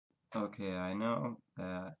Okay, I know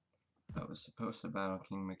that I was supposed to battle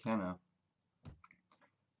King McKenna,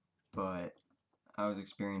 but I was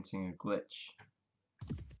experiencing a glitch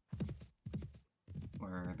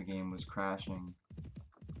where the game was crashing.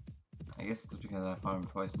 I guess it's because I fought him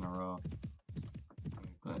twice in a row.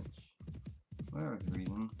 A glitch. Whatever the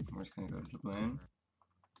reason, we're just gonna go to Dublin.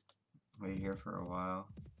 Wait here for a while.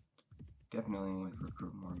 Definitely need to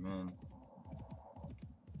recruit more men,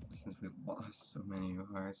 since we've lost so many of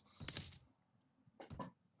ours.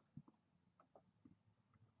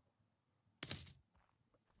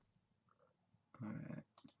 Alright.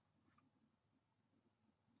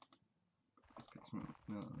 Let's get some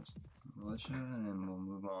militia and we'll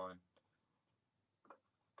move on.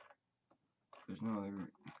 There's no other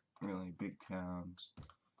really big towns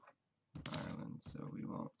in Ireland, so we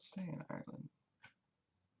won't stay in Ireland.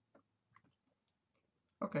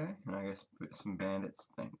 Okay, and I guess some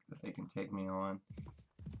bandits think that they can take me on,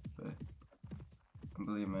 but I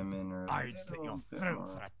believe my men are I'd slit your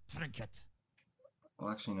throat for a trinket.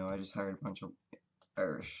 Well, actually, no, I just hired a bunch of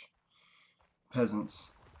Irish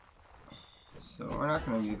peasants, so we're not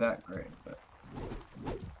going to be that great, but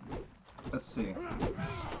let's see.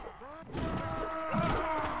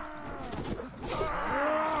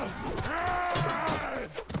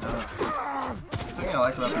 The thing I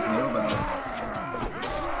like about these naval battles is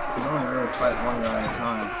you can only really fight one guy at a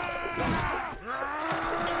time.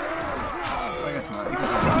 I guess not, you can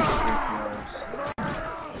fight one for 3 hours.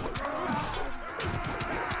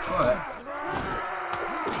 But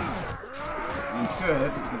he's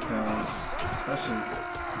good because, especially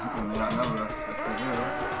when they outnumber us like they do.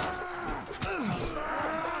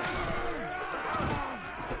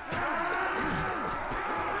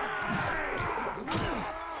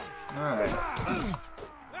 Alright.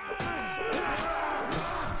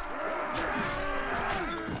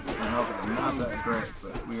 Our health is not that great,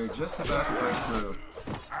 but we are just about to break through.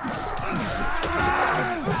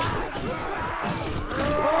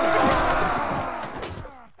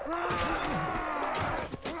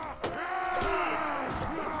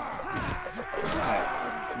 Alright,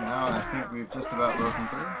 now I think we've just about broken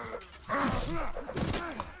through.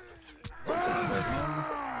 So take care of him.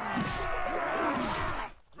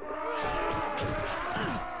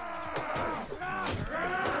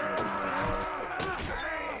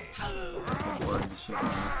 Shit on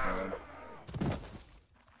this side.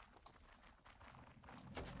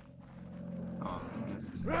 Oh, I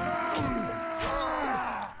missed. I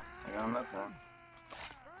got him that time.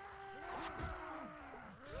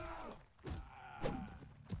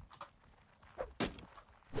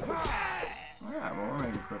 Alright, well, we're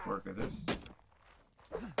making quick work of this.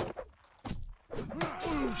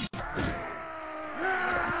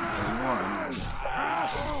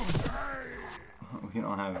 We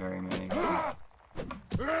don't have very many.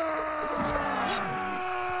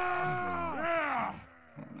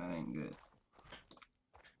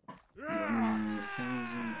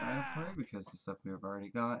 Because the stuff we've already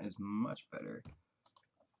got is much better.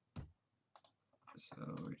 So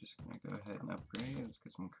we're just gonna go ahead and upgrade. Let's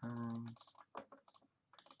get some kerns.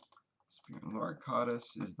 Lord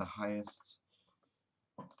Cottus is the highest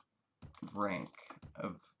rank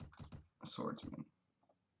of swordsman.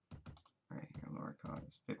 Right here, Lord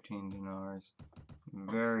Cottus. 15 dinars.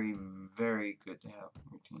 Very, very good to have on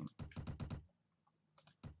your team.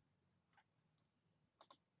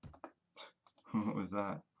 What was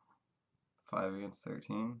that? 5 against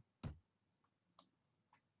 13?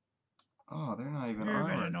 Oh, they're not even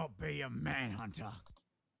armored. You better not be a manhunter.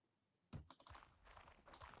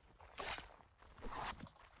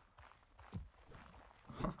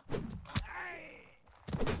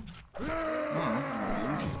 Man, this is gonna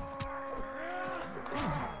be easy.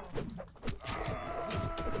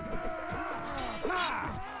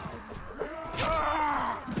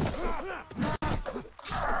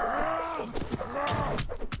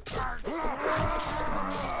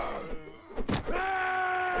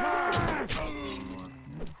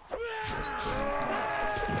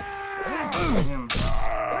 Him.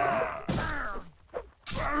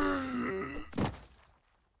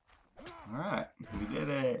 Alright, we did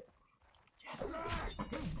it. Yes.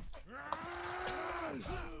 Okay.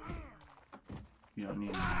 You don't need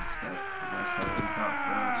any stuff. My stuff out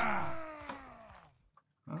first.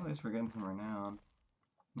 Well, at least we're getting some renown.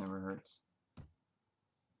 Never hurts.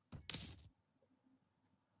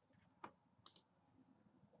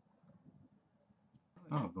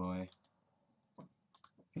 Oh boy.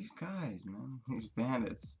 These guys, man. These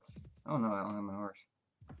bandits. Oh no, I don't have my horse.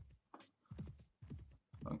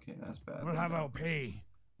 Okay, that's bad. We'll have our pay.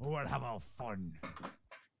 We'll have our fun.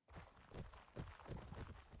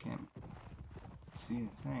 Can't. See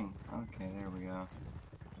the thing. Okay, there we go.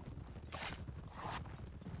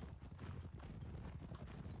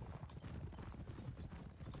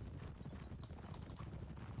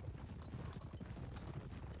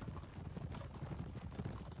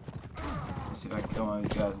 Let's see if I can kill one of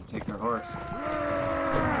these guys and take their horse.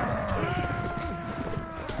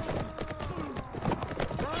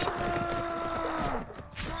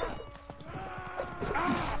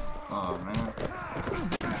 Oh man.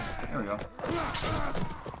 There we go.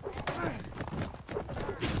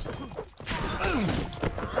 I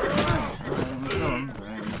didn't kill him, but at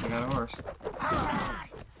least I got a horse.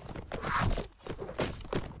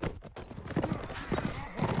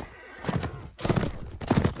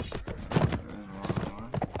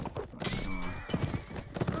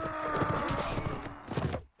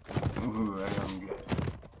 Ooh, I got him good.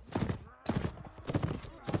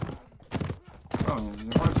 Oh, this is a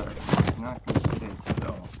horse archer. He's not going to stay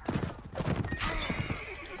still.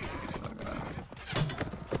 Still got him.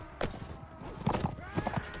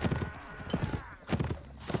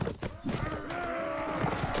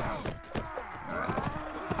 Alright.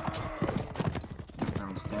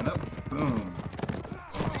 Stand up. Boom.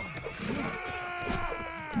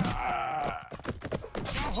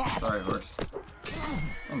 Sorry, horse.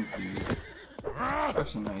 Thank you.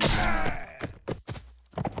 Actually, no, he's down.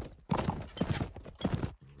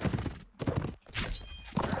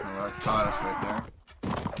 Caught us right there.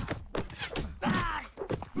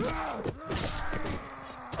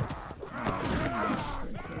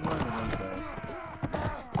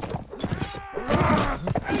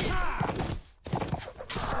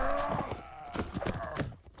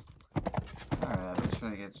 Alright, let's try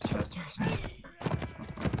to get Chester's.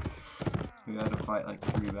 We had to fight like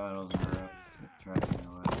 3 battles in a row just to try to get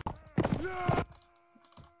away.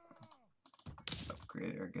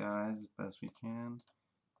 Upgrade our guys as best we can.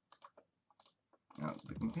 Now,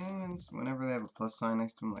 the companions, whenever they have a plus sign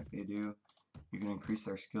next to them like they do, you can increase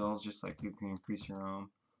their skills just like you can increase your own.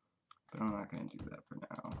 But I'm not going to do that for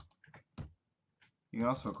now. You can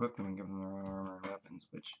also equip them and give them their own armor and weapons,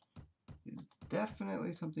 which is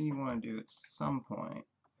definitely something you want to do at some point.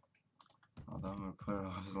 Although I'm going to put it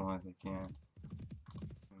off as long as I can.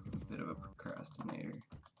 I'm a bit of a procrastinator.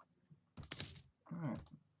 Alright.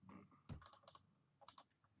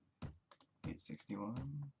 861.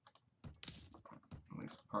 At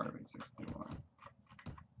least part of 861.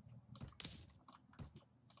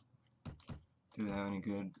 Do they have any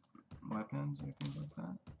good weapons or things like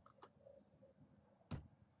that?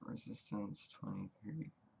 Resistance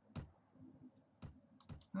 23.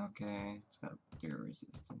 Okay, it's got bigger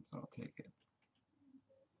resistance, I'll take it.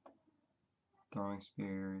 Throwing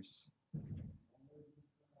spears.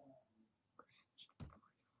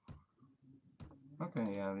 Okay,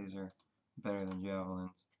 yeah, these are better than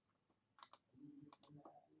javelins.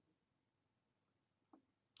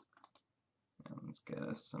 Let's get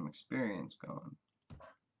us some experience going.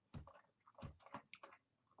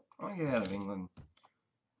 I want to get out of England.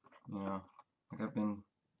 You know, like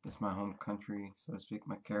it's my home country, so to speak,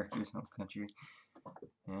 my character's home country.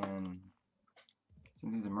 And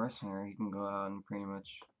since he's a mercenary, he can go out and pretty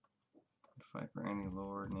much fight for any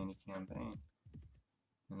lord in any campaign.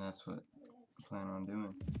 And that's what I plan on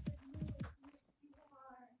doing.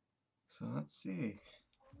 So let's see.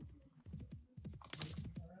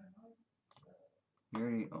 We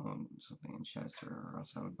already own something in Chester, or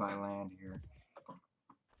else I would buy land here.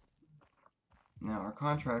 Now, our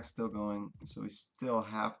contract's still going, so we still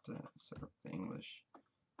have to serve the English.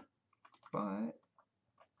 But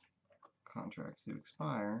contracts do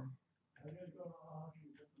expire.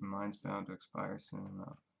 Mine's bound to expire soon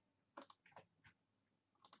enough.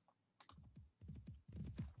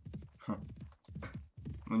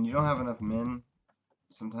 When you don't have enough men,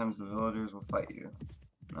 sometimes the villagers will fight you.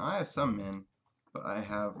 Now, I have some men, but I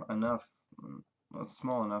have enough, well, it's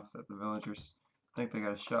small enough that the villagers think they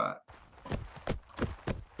got a shot.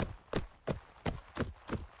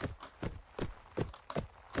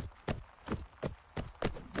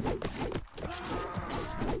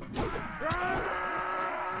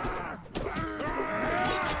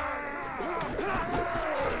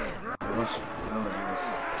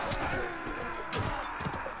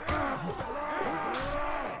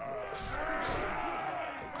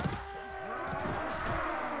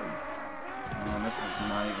 This is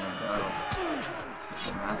not even a battle. It's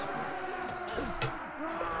a massacre.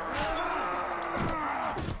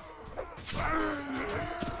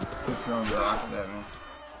 Keep throwing rocks at me.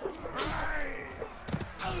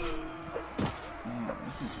 Man,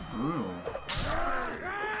 this is brutal.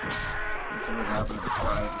 This is what happened if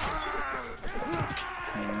I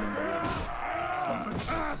came in there.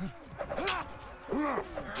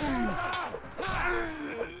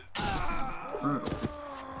 Brutal.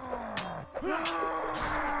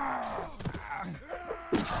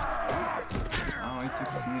 Oh, he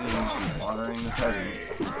succeeded in slaughtering the peasants.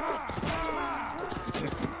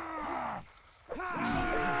 50.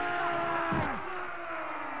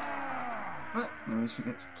 But at least we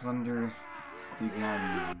get to plunder the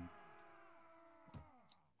gun.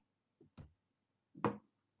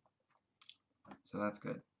 So that's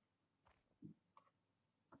good.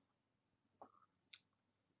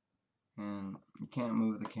 And you can't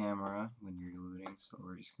move the camera when you're looting, so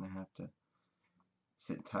we're just gonna have to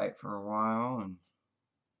sit tight for a while and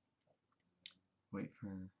wait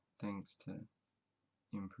for things to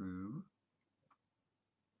improve.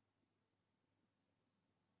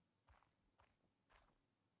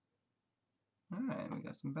 Alright, we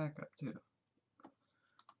got some backup too.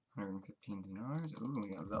 115 dinars. Ooh, we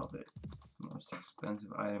got velvet. It's the most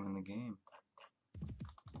expensive item in the game.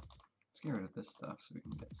 Let's get rid of this stuff so we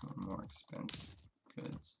can get some more expensive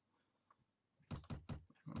goods.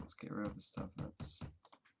 And let's get rid of the stuff that's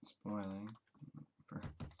spoiling for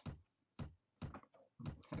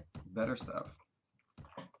better stuff.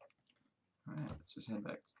 Alright, let's just head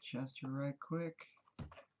back to Chester right quick.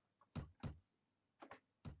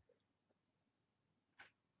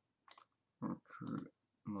 Recruit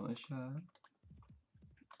militia.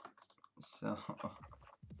 Sell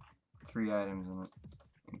 3 items and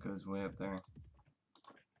it goes way up there.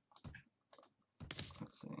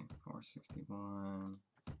 Let's see, 461.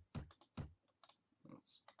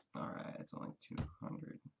 It's alright, it's only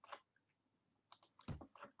 200.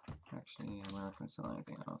 Actually, I'm not gonna sell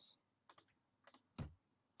anything else.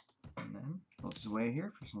 And then we'll just wait here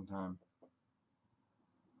for some time.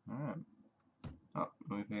 Alright. Oh,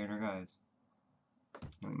 we paid our guys.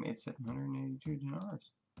 And we made 782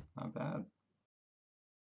 dinars. Not bad.